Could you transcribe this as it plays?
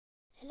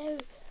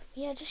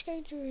Yeah, just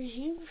going to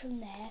resume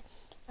from there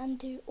and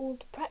do all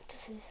the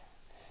practices.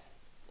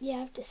 Yeah,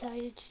 I've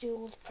decided to do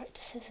all the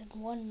practices in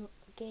one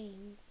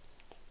game.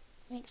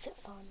 Makes it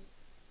fun.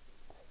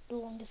 The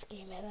longest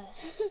game ever.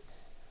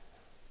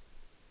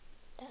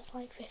 That's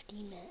like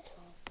 15 minutes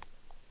long.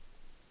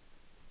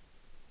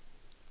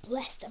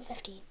 Less than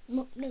 15.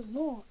 No,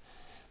 more.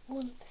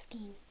 More than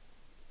 15.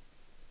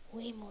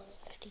 Way more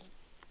than 15.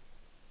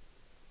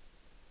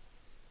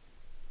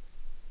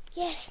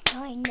 Yes,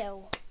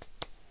 9-0.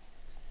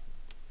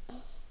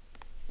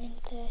 In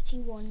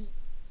 31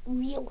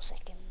 real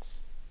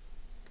seconds.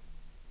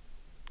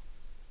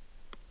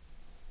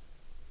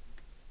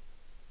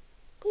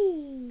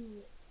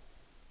 Woo!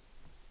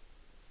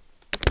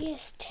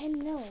 Yes,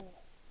 10-0.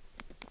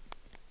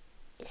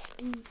 It's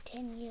been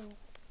 10-0.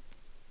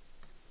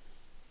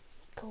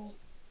 Cool.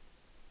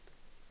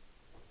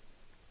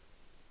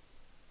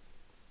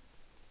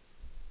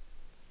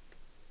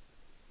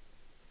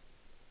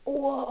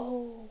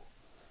 Whoa!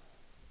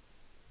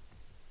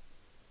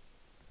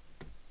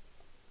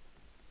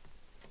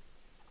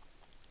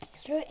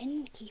 Throw it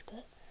in,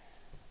 keeper.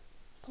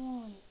 Come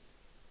on.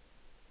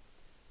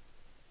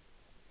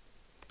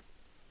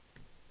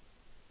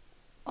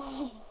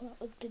 Oh, that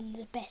would have been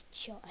the best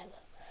shot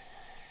ever.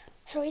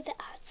 Sorry, the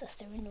ads are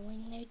so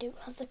annoying. They don't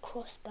have the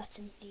cross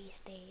button these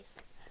days.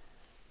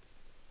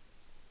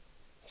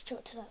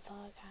 Shot to that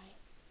far guy.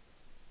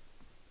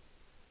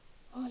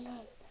 Oh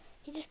no,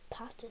 he just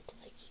passed it to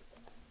the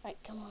keeper. Right,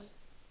 come on.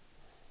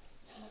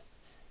 No.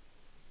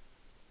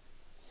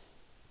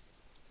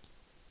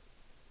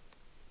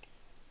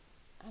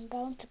 I'm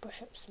bound to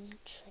brush up some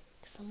tricks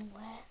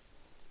somewhere.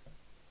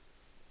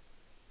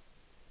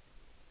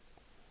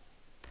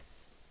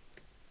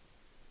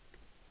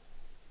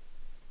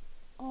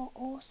 Oh,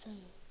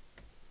 awesome.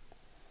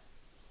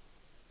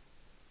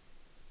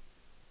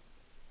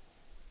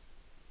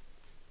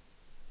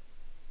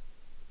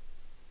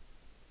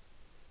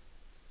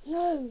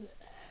 No,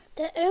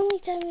 the only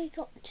time we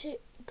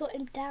got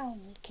him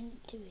down, we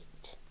couldn't do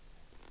it.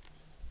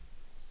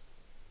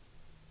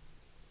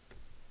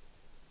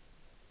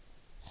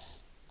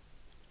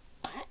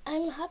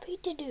 I'm happy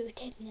to do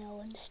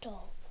 10-0 and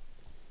stop.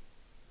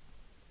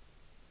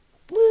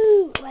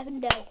 Woo!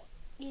 11-0.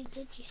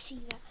 Did you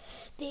see that?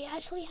 They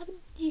actually have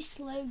these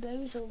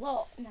slow-mos a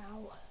lot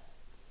now.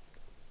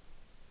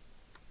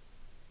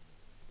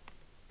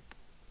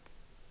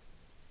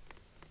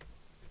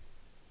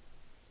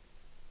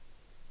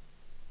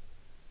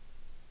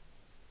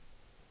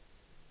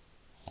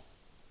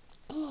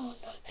 Oh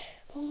no,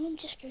 well, I'm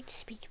just going to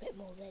speak a bit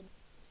more then.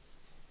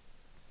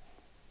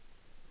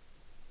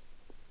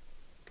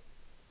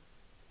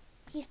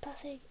 He's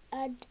passing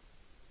and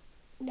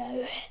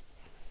no.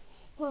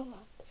 Well,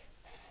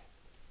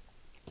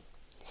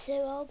 so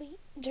I'll be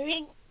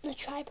doing the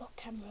tripod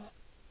camera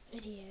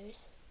videos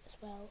as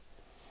well.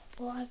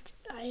 Well,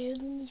 I only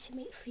need to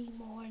make 3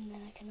 more and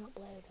then I can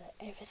upload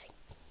everything.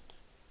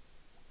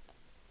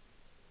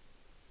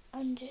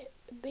 And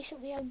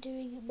basically I'm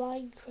doing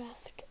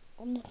Minecraft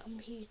on the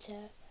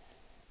computer,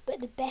 but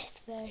the best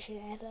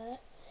version ever.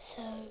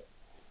 So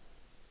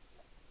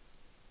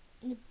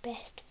the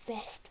best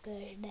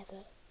version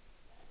ever.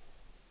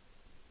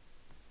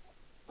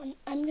 And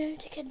I'm going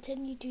to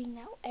continue doing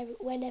that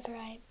whenever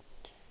I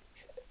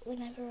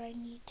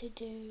need to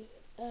do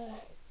a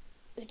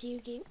video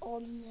game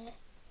on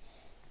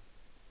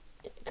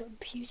the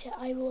computer.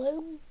 I will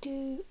only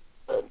do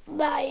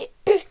my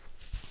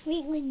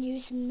weekly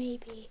news and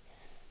maybe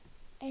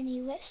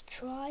any let's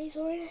tries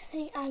or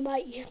anything. I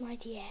might use my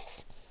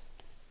DS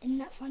in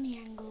that funny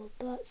angle,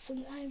 but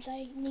sometimes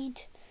I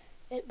need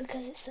it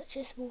because it's such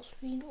a small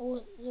screen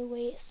or the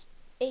way it's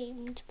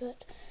aimed.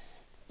 But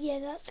yeah,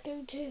 that's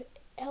going to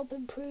help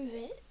improve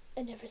it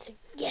and everything.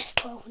 Yes,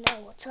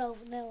 12-0,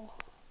 12-0.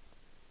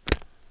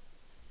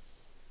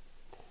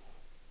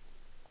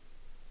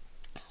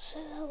 So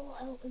that will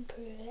help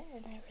improve it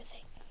and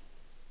everything.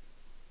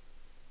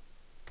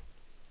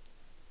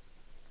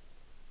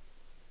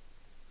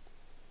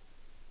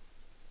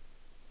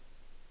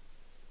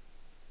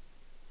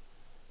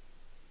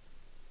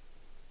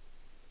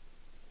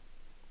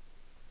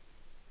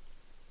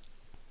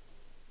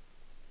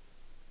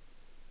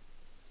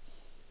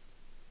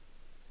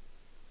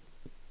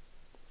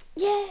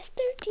 Yes,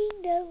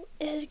 13-0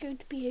 is going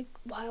to be a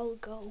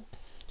wild goal.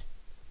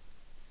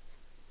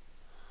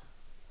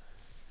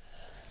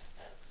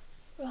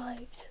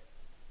 Right.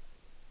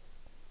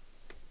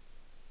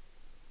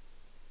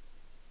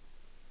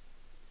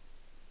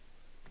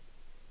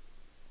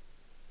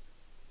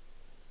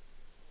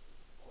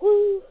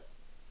 Woo!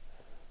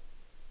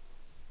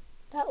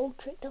 That old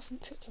trick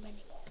doesn't trick him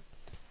anymore.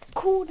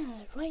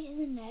 Corner, right in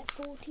the net,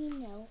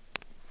 14-0.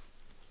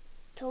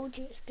 Told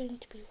you it's going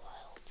to be wild.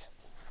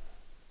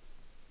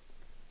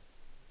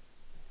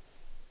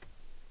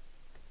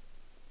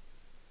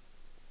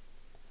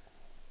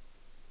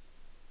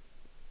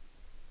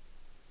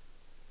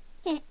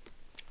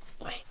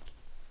 Right.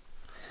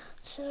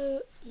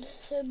 So,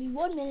 there's only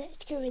 1 minute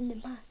to go in the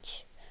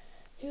match.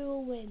 Who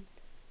will win?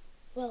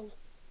 Well,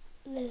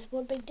 there's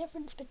one big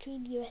difference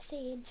between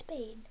USA and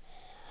Spain.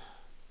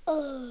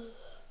 Oh,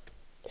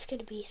 it's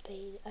gonna be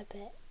Spain, I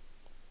bet.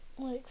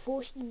 Like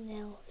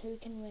 14-0, who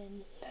can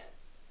win?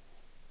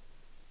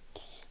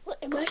 Look,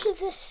 imagine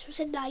this was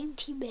a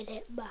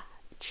 90-minute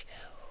match.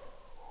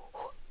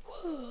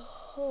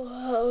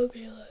 Oh, that would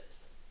be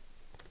nice.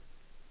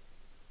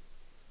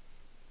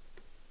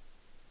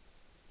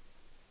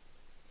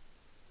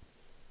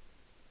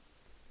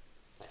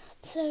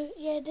 So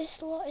yeah,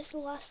 this lot is the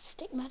last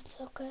Stickman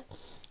Soccer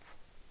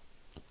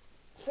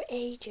for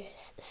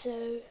ages.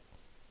 So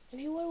if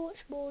you want to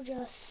watch more,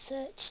 just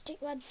search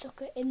Stickman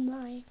Soccer in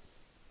my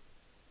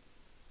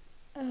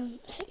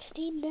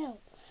 16 now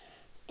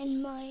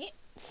in my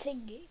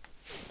thingy.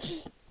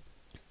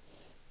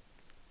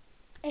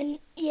 And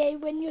yeah,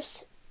 when you're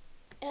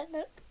at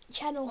the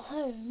channel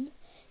home,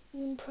 you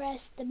can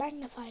press the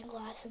magnifying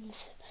glass and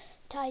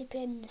type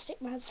in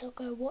Stickman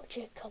Soccer, watch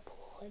a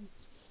couple, and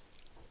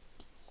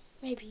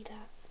maybe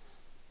that.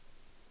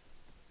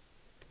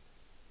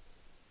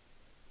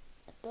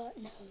 But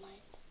never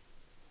mind.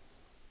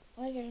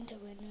 We're going to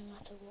win no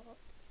matter what.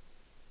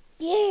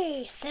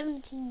 Yay!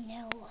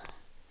 17-0.